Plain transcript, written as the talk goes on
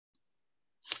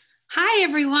Hi,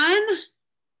 everyone.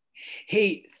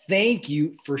 Hey, thank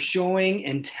you for showing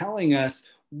and telling us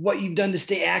what you've done to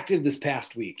stay active this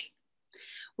past week.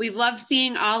 We've loved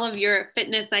seeing all of your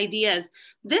fitness ideas.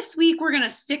 This week, we're going to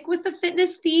stick with the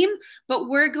fitness theme, but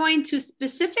we're going to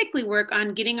specifically work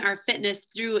on getting our fitness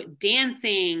through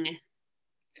dancing.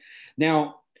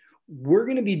 Now, we're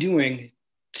going to be doing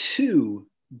two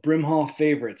Brimhall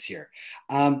favorites here.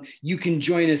 You can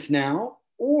join us now,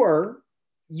 or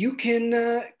you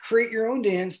can create your own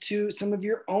dance to some of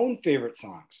your own favorite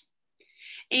songs.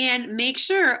 And make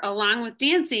sure, along with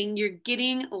dancing, you're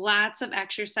getting lots of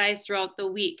exercise throughout the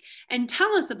week. And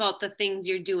tell us about the things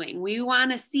you're doing. We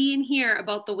want to see and hear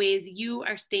about the ways you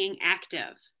are staying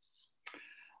active.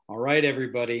 All right,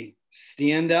 everybody,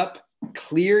 stand up,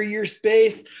 clear your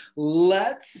space.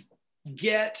 Let's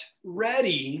get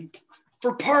ready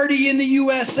for Party in the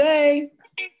USA.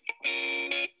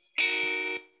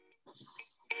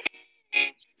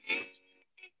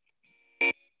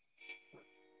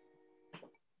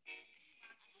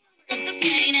 The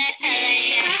plane at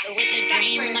LAX with a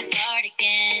dream in my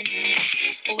cardigan.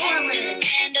 Welcome to the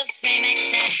land of fame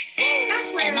excess.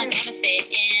 Am I gonna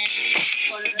fit in?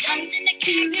 Jumped in the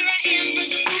cab, here I am for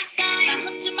the last time.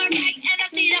 Look to my right and I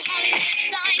see the Hollywood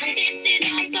sign. This is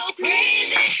all so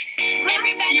crazy.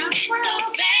 Everybody's so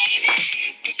famous.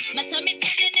 My tummy's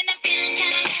turning and I'm feeling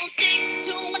kinda homesick.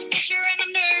 Too much pressure and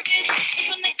I'm nervous. It's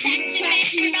when the taxi man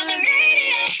turned on the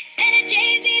radio and a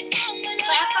Jay-Z song was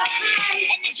on.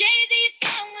 And the Jay-Z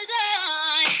song was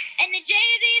on. And the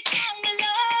Jay-Z song was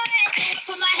on. So I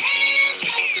put my hands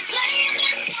up to play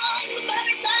my song. The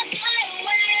butterflies fly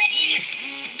away.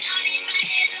 Nodding my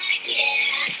head like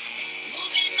yeah.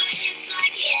 Moving my hips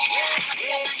like yeah. I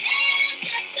got my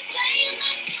hands up to play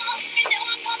my song. I know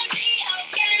I'm gonna be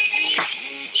okay.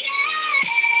 Yeah.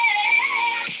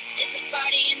 It's a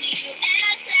party in the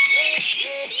USA.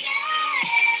 Yeah.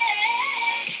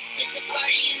 It's a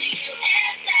party in the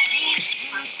USA.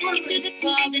 Get to the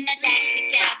club in a taxi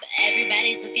cab.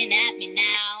 Everybody's looking at me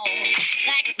now.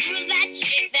 Like, who's that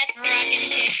chick that's rocking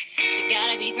hips? She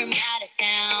gotta be from out of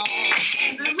town.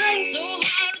 So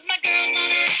hard with my girls all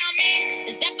around me.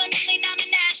 It's definitely not a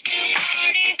Nashville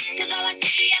party. Cause all I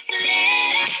see is the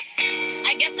letter.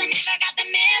 I guess I never got the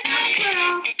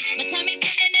memo. My tummy's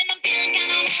turning and I'm feeling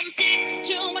kinda homesick.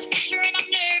 Too much pressure and I'm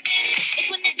nervous. It's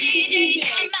when the DJ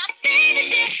on my favorite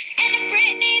hit. And the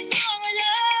Britney song was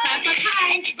on.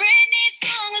 And the Britney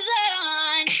song was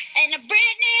on. And the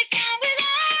Britney song was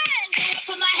on. So I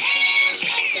put my hands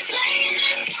up to play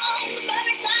my song. The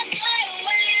butterflies fly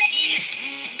away.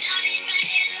 Nodding my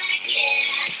head like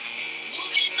yeah.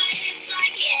 Moving my hips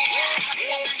like yeah. I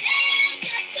got my hands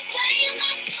up to play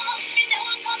my song. You know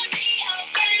I'm gonna be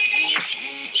okay.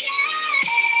 Yeah.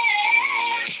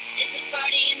 It's a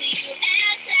party in the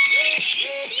USA.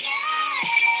 Yeah.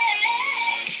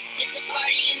 It's a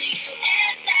party in the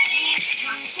USA.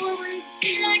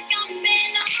 Feel like I'm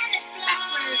been on a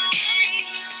flight.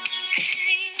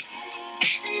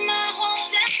 To my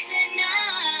hotel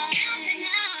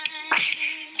tonight.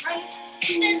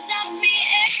 Something stops me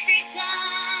every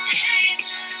time.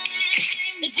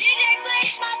 The DJ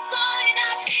plays my song and I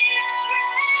feel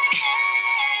alright.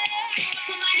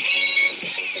 Put my hands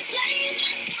up to play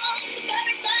my song. The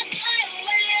butterflies fly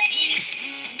away.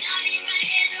 Nodding my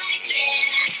head like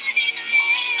yeah. Moving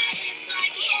my hips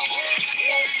like yeah.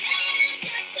 Put my hands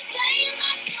up to play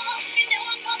my song. You know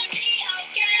I'm gonna be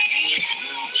okay.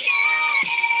 Yeah.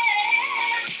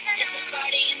 It's a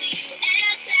party in the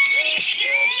USA.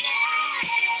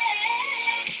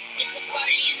 It's a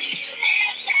party in the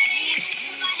USA.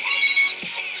 Put my hands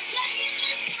up to play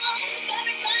my song. The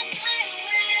butterflies fly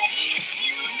away.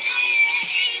 Nodding my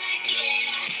head like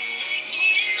yeah.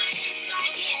 Moving my hips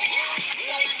like yeah. Put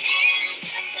my hands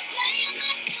up to play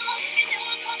my song. You know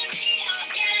I'm gonna be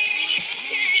okay.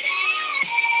 Yeah.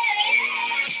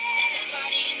 It's a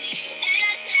party in the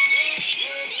USA.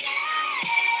 Yeah.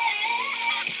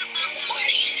 It's a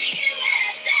party in the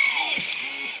USA.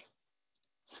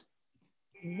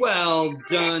 Well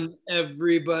done,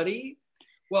 everybody.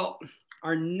 Well,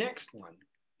 our next one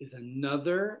is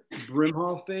another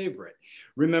Brimhall favorite.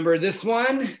 Remember this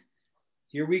one?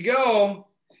 Here we go.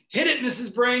 Hit it,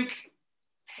 Mrs. Brink.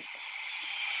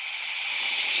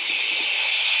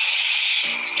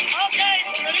 Okay,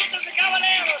 señoritas y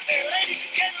caballeros, ladies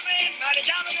and gentlemen, mighty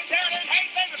diamond and talent, hey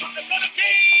baby from the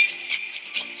Philippines.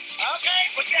 Okay,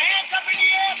 put your hands up in the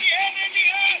air, your hand in the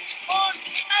air, on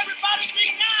everybody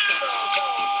sing now.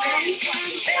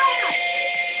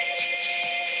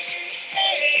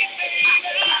 Hey, baby,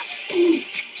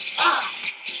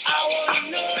 I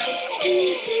wanna know if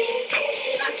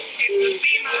you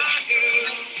be my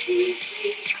girl.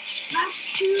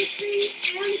 2, 3,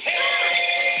 and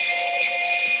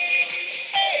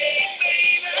Hey,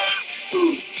 baby.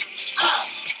 Ooh,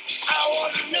 I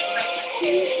wanna know if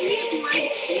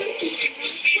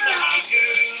you'll be my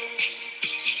girl.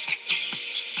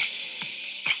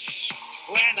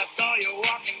 When I saw you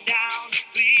walking down the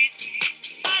street,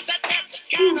 I said that's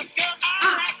the kind of girl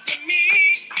I like to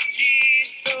meet.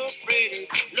 She's so pretty,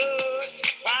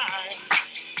 looks fine.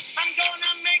 I'm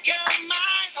gonna make her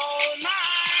mine, all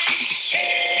mine.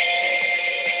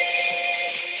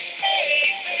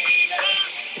 Hey,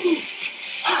 baby.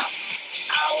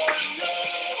 I wanna know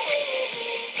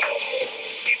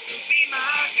if you'll be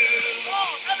my girl.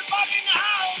 Oh, everybody in the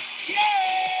house,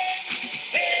 yeah.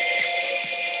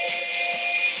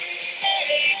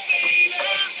 Hey, baby.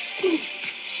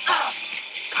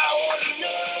 I wanna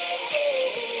know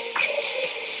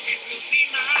if you'll be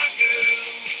my girl.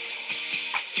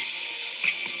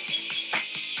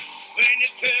 When you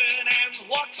turn and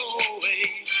walk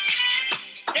away,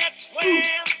 that's when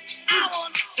I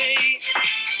want to say,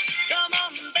 come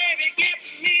on, baby,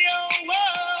 give me your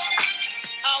word.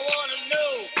 I wanna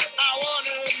know,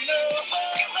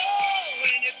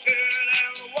 when you turn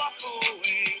and walk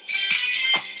away,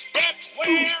 that's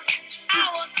when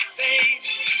I want to say,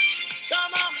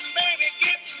 come on, baby,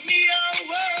 give me your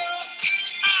word.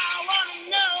 I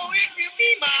wanna know if you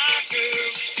be my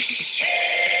girl.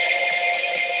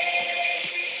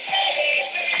 Hey,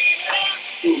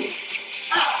 baby.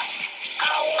 I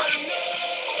wanna know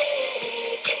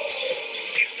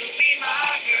if you be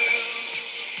my girl.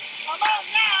 Come on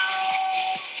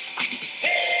now.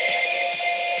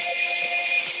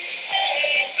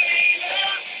 Hey,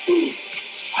 baby.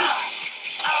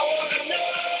 I wanna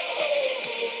know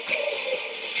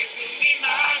if you be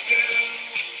my girl.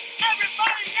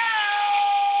 Everybody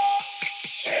now.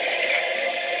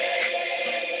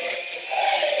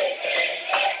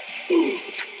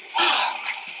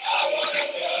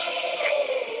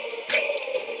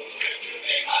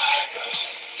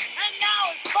 And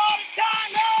now it's party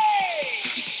time, hey!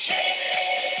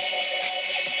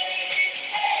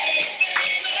 Hey,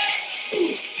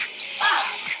 baby.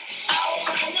 I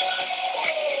wanna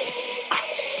know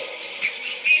if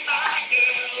you'll be my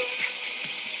girl.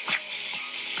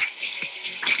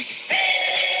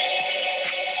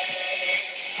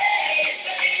 Hey,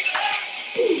 baby.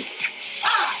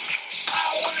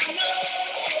 I wanna know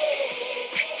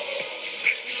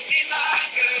if you'll be my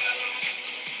girl.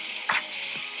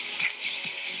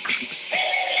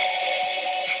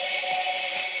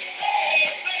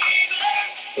 Hey,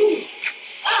 baby.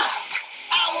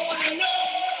 I wanna know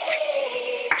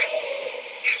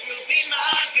if you'll be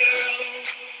my girl.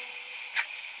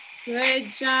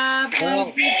 good job, Well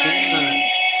everybody. done.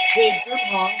 Hey,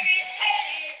 Brimhall,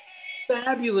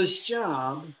 fabulous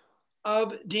job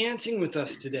of dancing with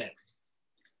us today.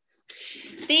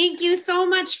 Thank you so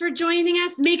much for joining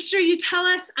us. Make sure you tell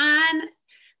us on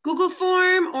Google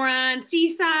Form or on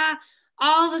Seesaw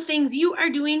all the things you are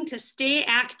doing to stay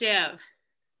active.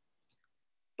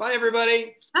 Bye,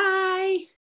 everybody. Bye.